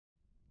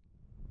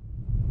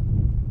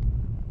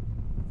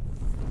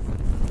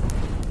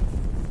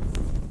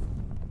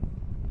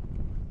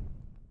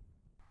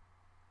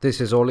This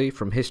is Ollie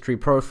from History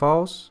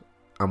Profiles,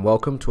 and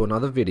welcome to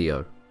another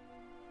video.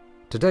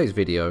 Today's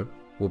video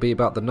will be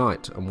about the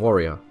knight and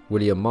warrior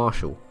William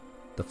Marshal,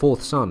 the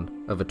fourth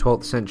son of a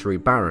 12th century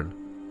baron,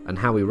 and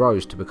how he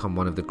rose to become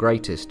one of the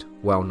greatest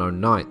well-known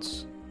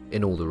knights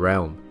in all the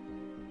realm.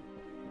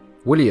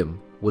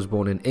 William was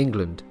born in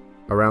England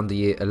around the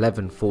year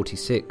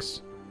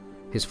 1146.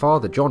 His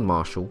father, John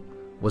Marshal,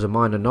 was a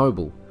minor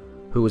noble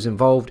who was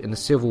involved in a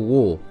civil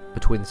war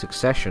between the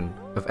succession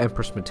of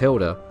Empress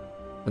Matilda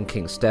and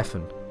King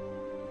Stephen.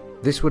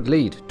 This would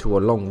lead to a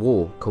long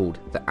war called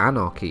the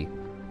Anarchy,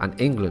 and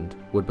England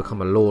would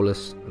become a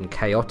lawless and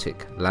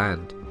chaotic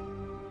land.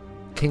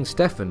 King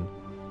Stephen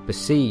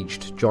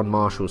besieged John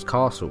Marshal's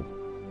castle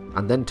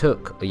and then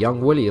took a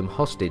young William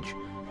hostage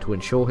to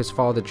ensure his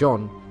father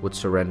John would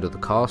surrender the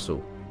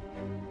castle.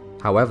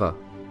 However,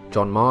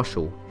 John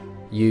Marshal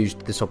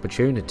used this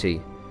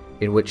opportunity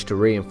in which to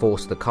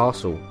reinforce the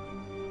castle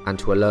and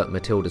to alert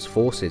Matilda's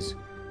forces.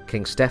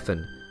 King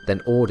Stephen then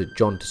ordered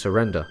John to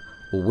surrender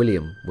or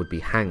William would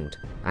be hanged,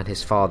 and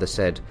his father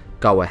said,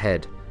 "Go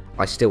ahead,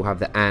 I still have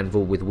the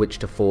anvil with which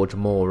to forge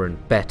more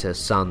and better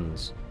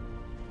sons."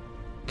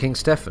 King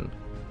Stephen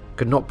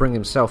could not bring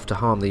himself to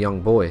harm the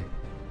young boy,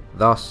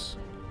 thus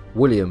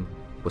William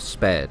was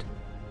spared.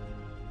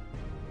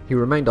 He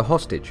remained a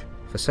hostage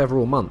for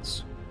several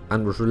months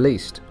and was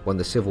released when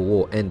the civil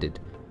war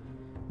ended.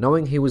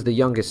 Knowing he was the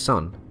youngest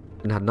son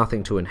and had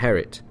nothing to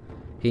inherit,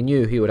 he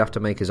knew he would have to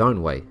make his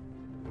own way.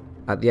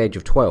 At the age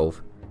of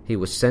 12, he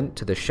was sent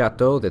to the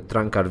Château de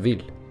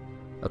Trancarville,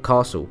 a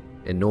castle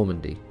in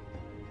Normandy.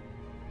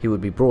 He would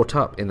be brought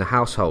up in the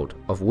household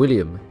of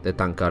William de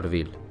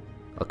Trancarville,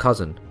 a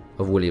cousin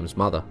of William's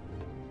mother.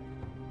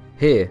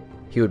 Here,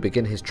 he would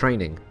begin his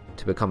training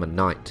to become a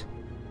knight.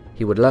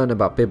 He would learn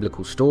about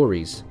biblical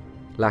stories,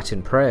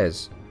 Latin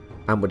prayers,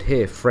 and would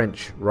hear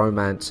French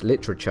Romance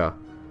literature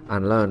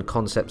and learn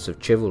concepts of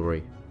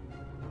chivalry.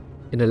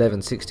 In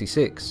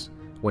 1166,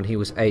 when he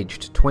was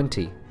aged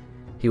 20,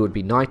 he would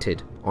be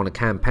knighted on a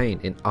campaign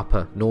in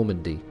Upper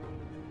Normandy.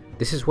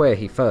 This is where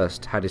he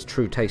first had his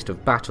true taste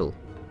of battle,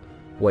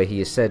 where he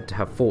is said to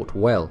have fought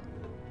well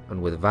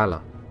and with valour.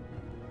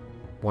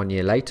 1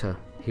 year later,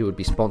 he would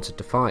be sponsored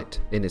to fight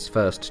in his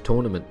first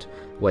tournament,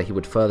 where he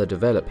would further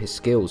develop his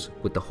skills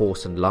with the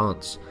horse and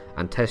lance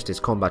and test his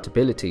combat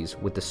abilities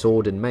with the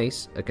sword and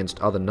mace against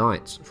other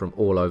knights from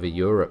all over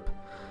Europe.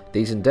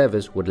 These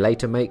endeavours would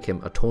later make him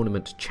a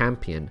tournament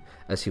champion,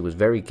 as he was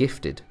very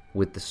gifted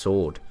with the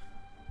sword.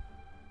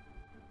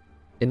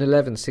 In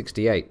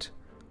 1168,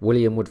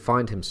 William would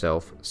find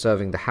himself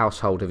serving the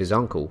household of his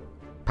uncle,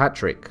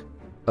 Patrick,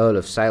 Earl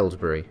of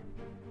Salisbury.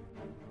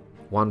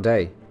 One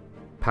day,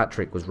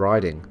 Patrick was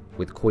riding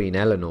with Queen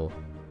Eleanor,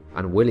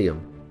 and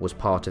William was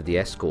part of the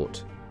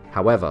escort.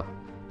 However,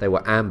 they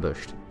were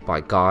ambushed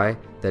by Guy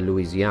de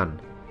Louisiane,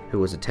 who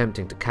was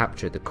attempting to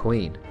capture the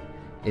Queen.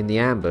 In the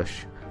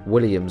ambush,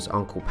 William's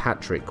uncle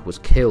Patrick was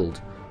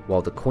killed,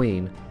 while the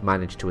Queen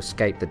managed to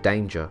escape the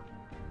danger.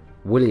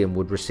 William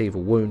would receive a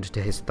wound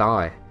to his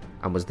thigh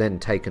and was then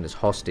taken as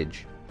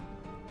hostage.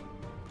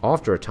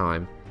 After a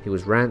time, he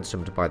was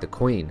ransomed by the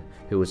Queen,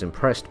 who was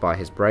impressed by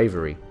his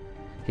bravery.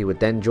 He would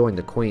then join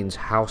the Queen's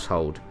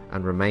household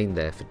and remain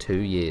there for 2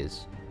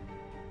 years.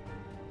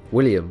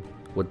 William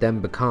would then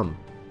become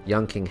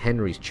young King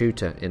Henry's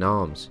tutor in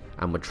arms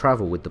and would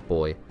travel with the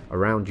boy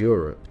around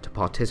Europe to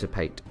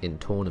participate in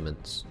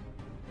tournaments.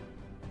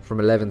 From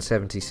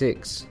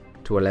 1176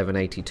 to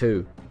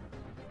 1182,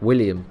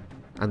 William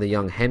and the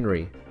young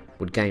Henry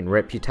would gain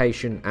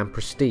reputation and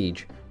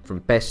prestige from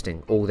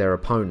besting all their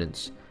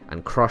opponents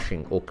and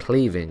crushing or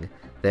cleaving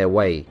their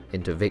way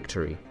into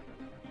victory.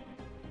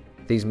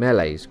 These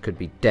melees could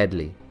be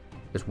deadly,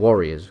 as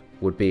warriors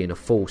would be in a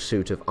full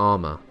suit of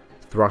armour,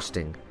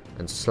 thrusting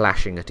and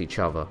slashing at each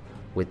other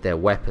with their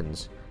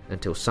weapons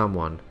until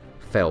someone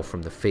fell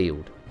from the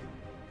field.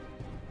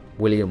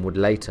 William would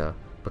later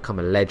become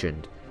a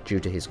legend due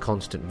to his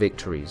constant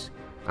victories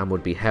and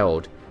would be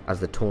hailed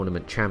as the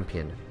tournament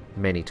champion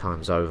many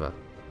times over.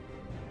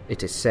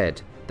 It is said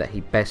that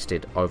he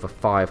bested over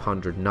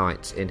 500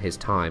 knights in his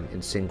time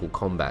in single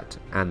combat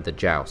and the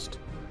joust.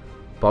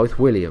 Both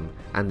William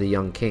and the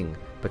young king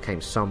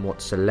became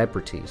somewhat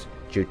celebrities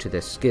due to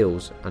their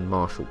skills and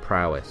martial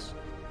prowess.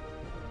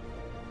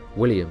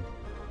 William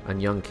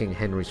and young King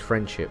Henry's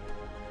friendship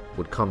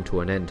would come to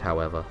an end,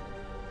 however,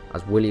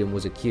 as William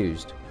was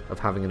accused of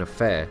having an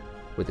affair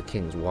with the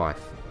king's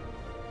wife.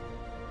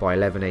 By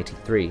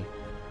 1183,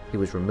 he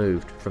was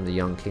removed from the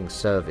young king's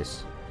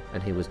service,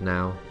 and he was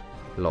now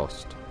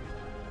lost.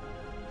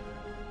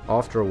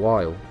 After a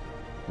while,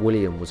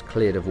 William was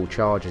cleared of all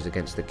charges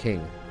against the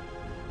king,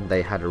 and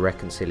they had a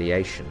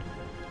reconciliation.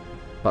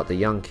 But the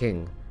young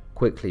king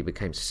quickly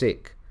became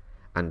sick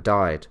and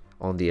died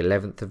on the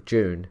 11th of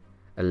June,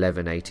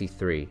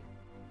 1183.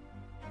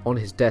 On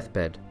his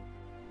deathbed,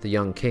 the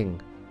young king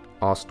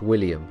asked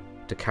William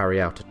to carry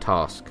out a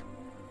task.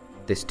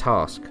 This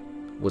task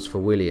was for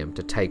William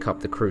to take up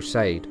the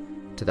crusade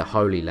to the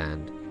Holy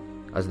Land,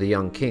 as the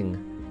young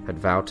king had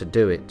vowed to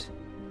do it,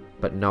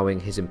 but knowing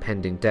his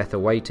impending death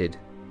awaited,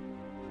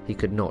 he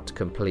could not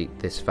complete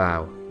this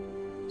vow,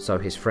 so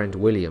his friend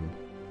William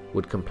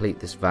would complete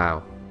this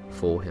vow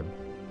for him.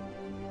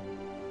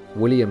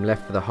 William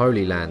left for the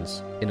Holy Lands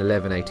in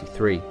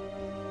 1183,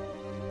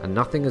 and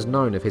nothing is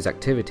known of his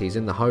activities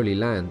in the Holy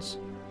Lands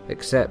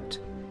except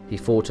he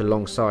fought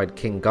alongside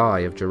King Guy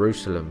of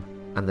Jerusalem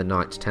and the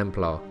Knights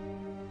Templar.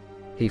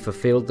 He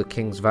fulfilled the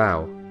king's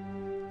vow.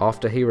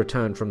 After he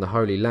returned from the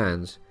Holy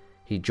Lands,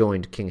 he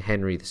joined King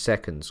Henry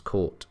II's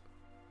court.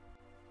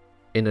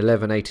 In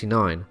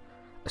 1189,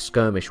 a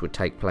skirmish would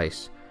take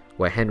place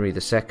where Henry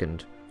II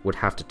would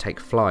have to take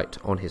flight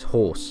on his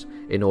horse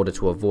in order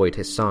to avoid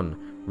his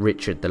son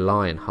Richard the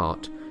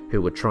Lionheart,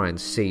 who would try and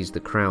seize the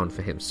crown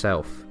for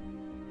himself.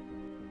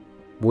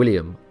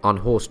 William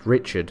unhorsed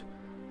Richard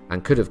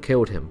and could have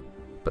killed him,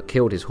 but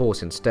killed his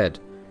horse instead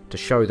to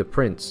show the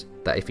prince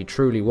that if he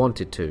truly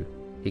wanted to,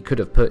 he could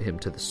have put him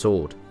to the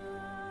sword.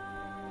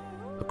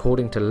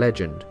 According to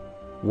legend,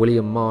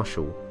 William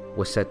Marshal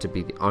was said to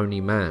be the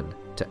only man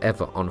to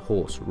ever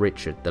unhorse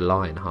Richard the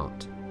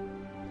Lionheart.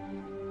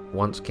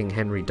 Once King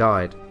Henry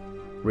died,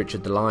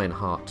 Richard the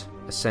Lionheart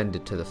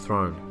ascended to the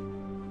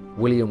throne.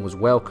 William was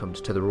welcomed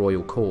to the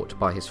royal court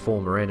by his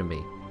former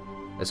enemy.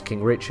 As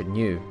King Richard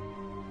knew,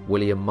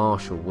 William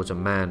Marshal was a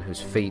man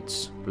whose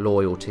feats,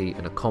 loyalty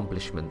and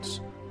accomplishments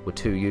were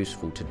too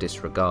useful to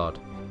disregard.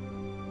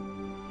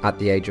 At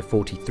the age of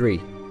 43,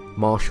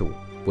 Marshal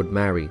would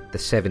marry the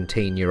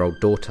 17-year-old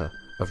daughter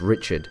of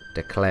Richard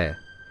de Clare,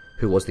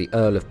 who was the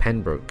Earl of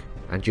Pembroke,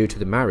 and due to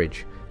the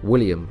marriage,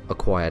 William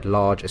acquired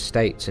large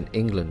estates in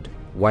England,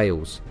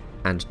 Wales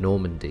and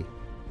Normandy.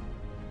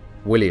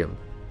 William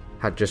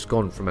had just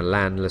gone from a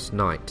landless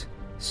knight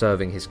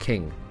serving his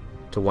king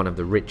to one of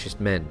the richest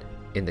men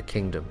in the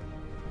kingdom.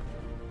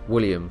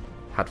 William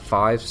had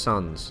 5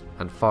 sons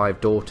and 5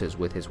 daughters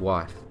with his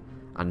wife,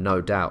 and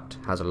no doubt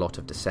has a lot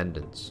of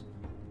descendants.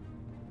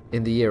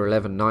 In the year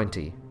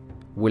 1190,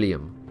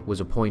 William was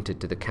appointed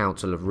to the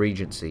Council of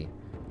Regency,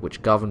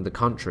 which governed the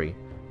country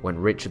when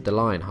Richard the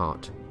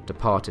Lionheart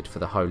departed for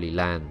the Holy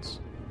Lands.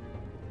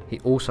 He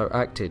also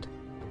acted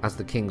as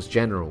the king's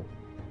general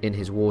in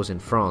his wars in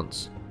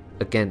France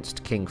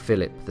against King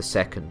Philip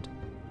II.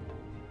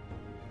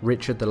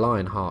 Richard the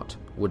Lionheart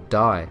would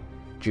die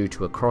due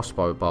to a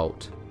crossbow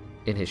bolt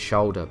in his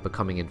shoulder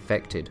becoming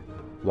infected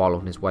while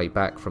on his way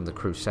back from the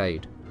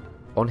crusade.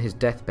 On his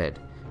deathbed,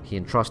 he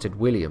entrusted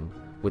William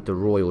with the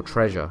royal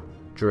treasure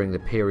during the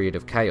period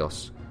of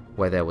chaos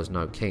where there was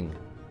no king.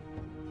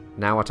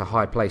 Now at a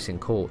high place in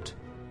court,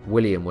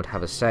 William would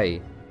have a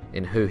say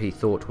in who he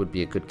thought would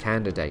be a good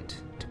candidate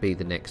to be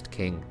the next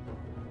king.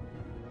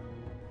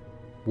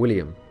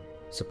 William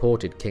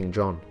supported King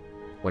John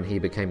when he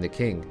became the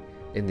king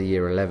in the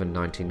year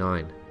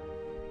 1199.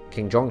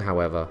 King John,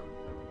 however,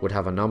 would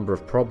have a number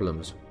of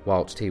problems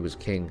whilst he was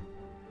king.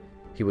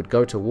 He would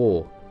go to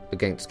war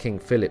against King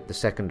Philip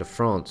II of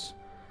France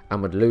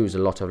and would lose a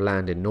lot of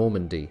land in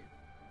Normandy.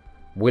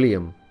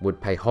 William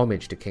would pay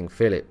homage to King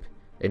Philip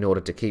in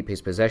order to keep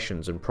his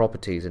possessions and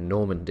properties in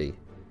Normandy,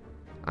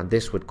 and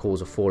this would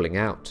cause a falling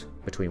out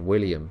between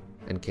William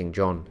and King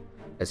John,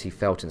 as he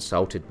felt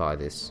insulted by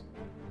this.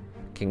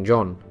 King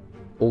John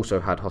also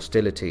had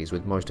hostilities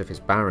with most of his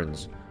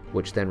barons,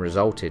 which then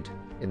resulted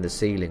in the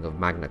sealing of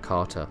Magna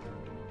Carta.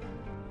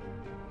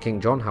 King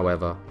John,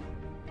 however,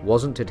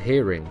 wasn't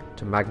adhering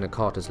to Magna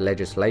Carta's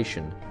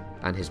legislation,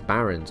 and his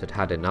barons had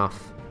had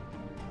enough.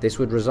 This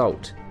would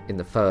result in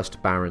the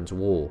First Barons'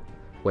 War,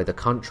 where the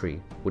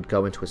country would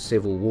go into a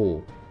civil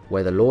war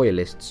where the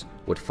loyalists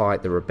would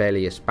fight the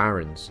rebellious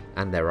barons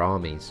and their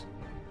armies.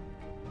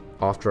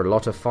 After a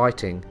lot of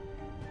fighting,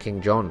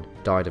 King John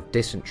died of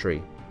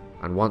dysentery,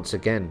 and once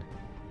again,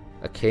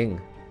 a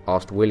king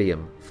asked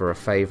William for a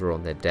favour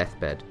on their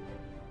deathbed.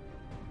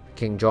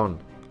 King John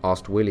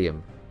asked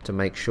William to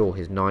make sure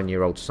his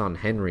 9-year-old son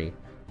Henry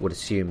would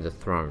assume the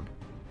throne.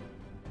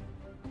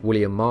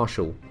 William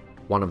Marshal,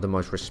 one of the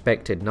most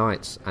respected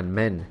knights and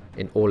men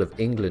in all of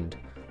England,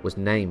 was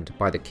named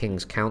by the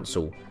King's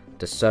Council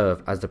to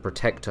serve as the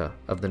protector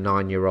of the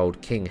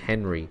 9-year-old King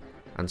Henry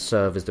and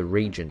serve as the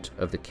regent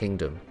of the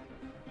kingdom.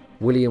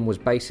 William was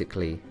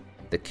basically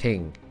the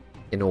king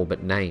in all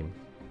but name,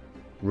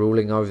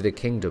 ruling over the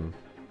kingdom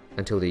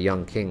until the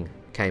young king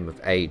came of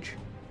age.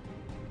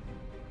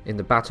 In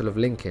the Battle of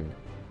Lincoln,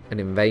 an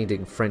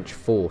invading French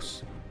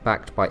force,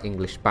 backed by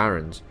English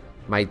barons,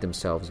 made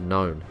themselves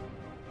known.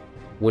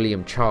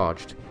 William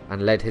charged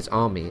and led his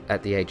army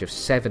at the age of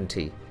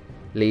 70,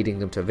 leading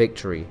them to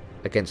victory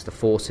against the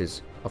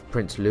forces of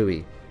Prince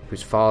Louis,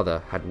 whose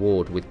father had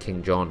warred with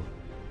King John.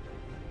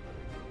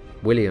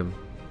 William,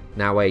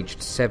 now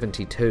aged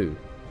 72,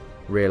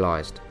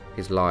 realised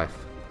his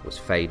life was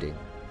fading.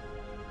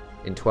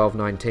 In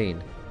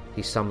 1219,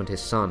 he summoned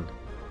his son,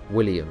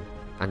 William,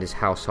 and his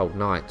household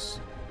knights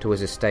to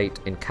his estate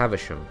in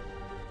Caversham,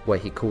 where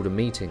he called a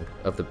meeting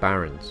of the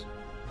barons.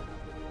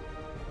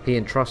 He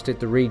entrusted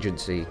the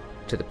regency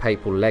to the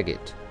papal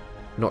legate,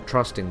 not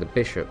trusting the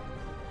bishop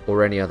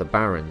or any other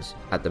barons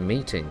at the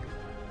meeting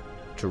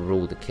to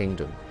rule the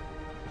kingdom.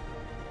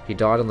 He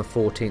died on the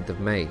 14th of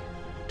May,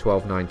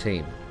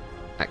 1219,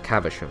 at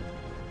Caversham,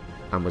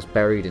 and was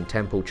buried in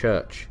Temple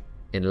Church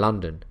in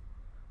London,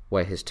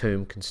 where his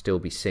tomb can still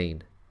be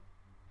seen.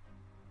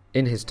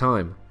 In his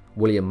time,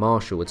 William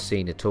Marshal had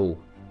seen it all: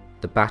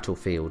 the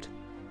battlefield,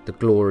 the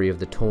glory of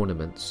the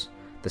tournaments,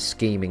 the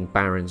scheming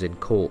barons in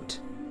court,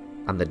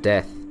 and the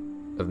death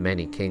of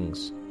many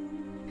kings.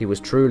 He was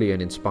truly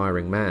an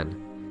inspiring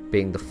man,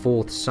 being the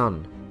fourth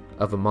son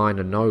of a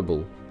minor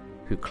noble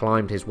who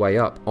climbed his way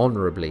up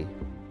honourably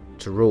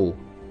to rule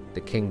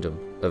the Kingdom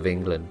of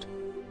England.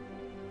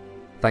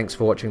 Thanks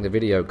for watching the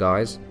video,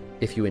 guys.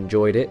 If you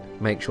enjoyed it,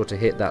 make sure to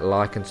hit that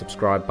like and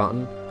subscribe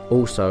button.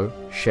 Also,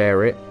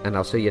 share it, and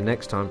I'll see you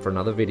next time for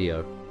another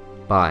video.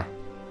 Bye.